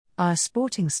Our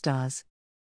sporting stars.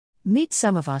 Meet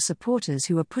some of our supporters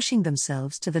who are pushing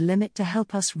themselves to the limit to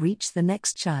help us reach the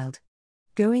next child.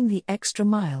 Going the extra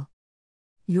mile.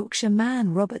 Yorkshire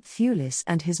man Robert Thewlis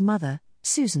and his mother,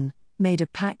 Susan, made a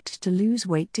pact to lose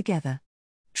weight together.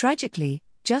 Tragically,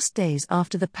 just days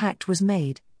after the pact was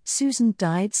made, Susan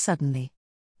died suddenly.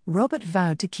 Robert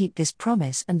vowed to keep this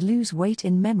promise and lose weight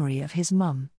in memory of his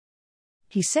mum.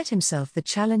 He set himself the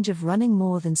challenge of running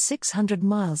more than 600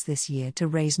 miles this year to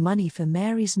raise money for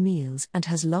Mary's Meals and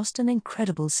has lost an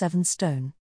incredible 7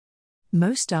 stone.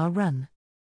 Mostar Run.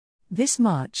 This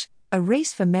March, a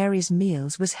race for Mary's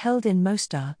Meals was held in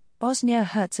Mostar,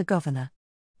 Bosnia-Herzegovina.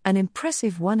 An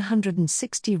impressive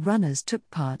 160 runners took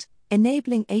part,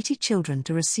 enabling 80 children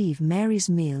to receive Mary's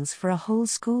Meals for a whole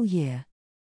school year.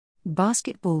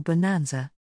 Basketball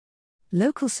Bonanza.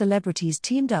 Local celebrities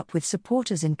teamed up with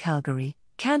supporters in Calgary,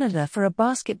 Canada for a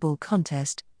basketball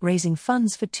contest, raising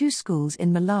funds for 2 schools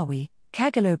in Malawi,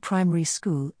 Kagalo Primary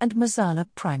School and Mazala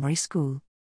Primary School.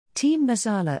 Team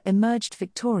Mazala emerged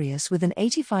victorious with an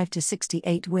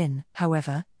 85-68 win.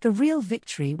 However, the real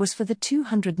victory was for the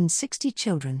 260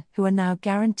 children who are now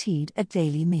guaranteed a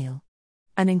daily meal.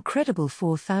 An incredible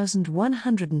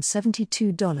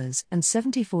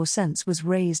 $4,172.74 was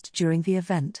raised during the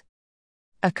event.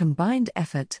 A combined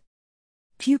effort.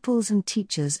 Pupils and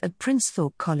teachers at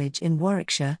Princethorpe College in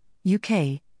Warwickshire,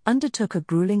 UK, undertook a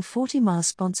grueling 40-mile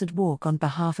sponsored walk on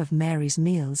behalf of Mary's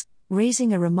Meals,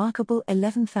 raising a remarkable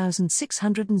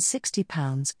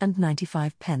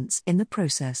 £11,660.95 in the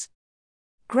process.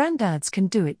 Granddads can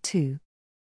do it too.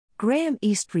 Graham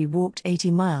Eastbury walked 80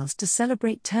 miles to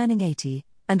celebrate turning 80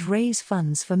 and raise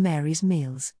funds for Mary's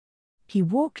Meals. He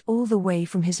walked all the way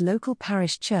from his local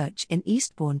parish church in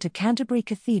Eastbourne to Canterbury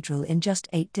Cathedral in just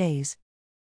 8 days.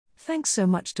 Thanks so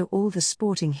much to all the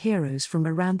sporting heroes from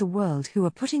around the world who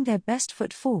are putting their best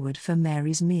foot forward for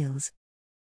Mary's Meals.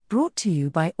 Brought to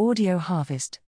you by Audio Harvest.